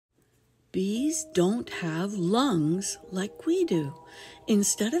Bees don't have lungs like we do.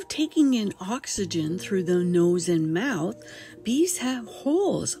 Instead of taking in oxygen through the nose and mouth, bees have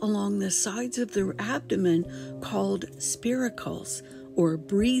holes along the sides of their abdomen called spiracles, or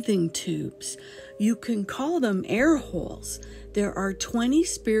breathing tubes. You can call them air holes. There are 20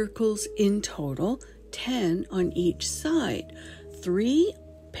 spiracles in total, 10 on each side. 3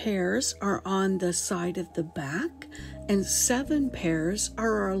 pairs are on the side of the back, and 7 pairs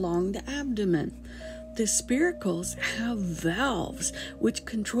are along the abdomen. The spiracles have valves which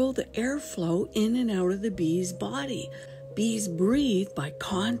control the airflow in and out of the bee's body. Bees breathe by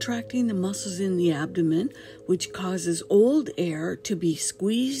contracting the muscles in the abdomen, which causes old air to be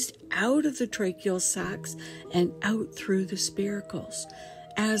squeezed out of the tracheal sacs and out through the spiracles.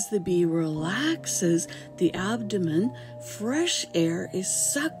 As the bee relaxes the abdomen, fresh air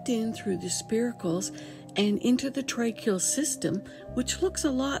is sucked in through the spiracles and into the tracheal system, which looks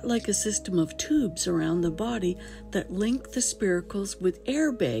a lot like a system of tubes around the body that link the spiracles with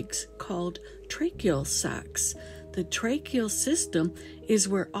airbags called tracheal sacs. The tracheal system is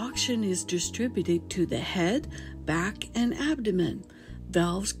where oxygen is distributed to the head, back, and abdomen.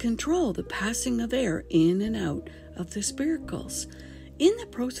 Valves control the passing of air in and out of the spiracles. In the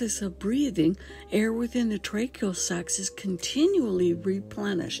process of breathing, air within the tracheal sacs is continually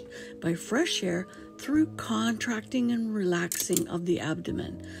replenished by fresh air through contracting and relaxing of the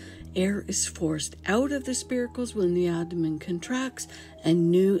abdomen. Air is forced out of the spiracles when the abdomen contracts, and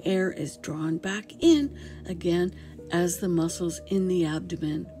new air is drawn back in again as the muscles in the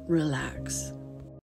abdomen relax.